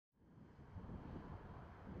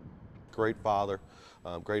Great father,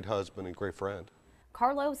 great husband, and great friend.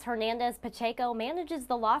 Carlos Hernandez Pacheco manages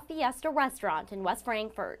the La Fiesta restaurant in West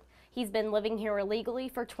Frankfort. He's been living here illegally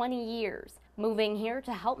for 20 years, moving here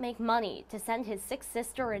to help make money to send his sick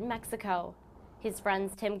sister in Mexico. His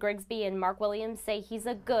friends Tim Grigsby and Mark Williams say he's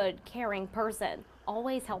a good, caring person,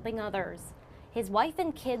 always helping others. His wife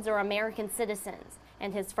and kids are American citizens,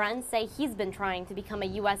 and his friends say he's been trying to become a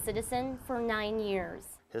U.S. citizen for 9 years.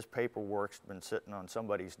 His paperwork's been sitting on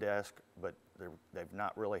somebody's desk, but they've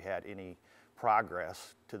not really had any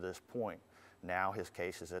progress to this point. Now his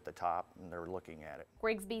case is at the top and they're looking at it.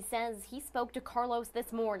 Grigsby says he spoke to Carlos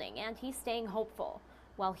this morning and he's staying hopeful.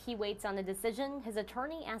 While he waits on a decision, his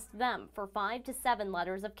attorney asked them for 5 to 7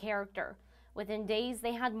 letters of character. Within days,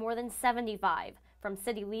 they had more than 75 from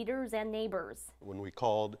city leaders and neighbors. When we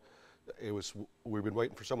called, we've been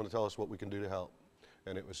waiting for someone to tell us what we can do to help.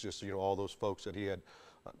 And it was just, all those folks that he had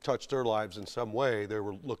touched their lives in some way, they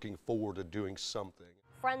were looking forward to doing something.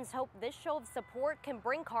 Friends hope this show of support can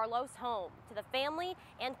bring Carlos home to the family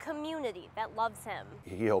and community that loves him.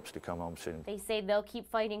 He hopes to come home soon. They say they'll keep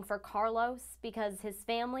fighting for Carlos because his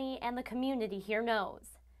family and the community here knows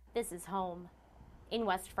this is home. In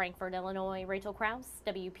West Frankfort, Illinois, Rachel Krause,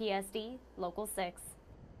 WPSD, Local 6.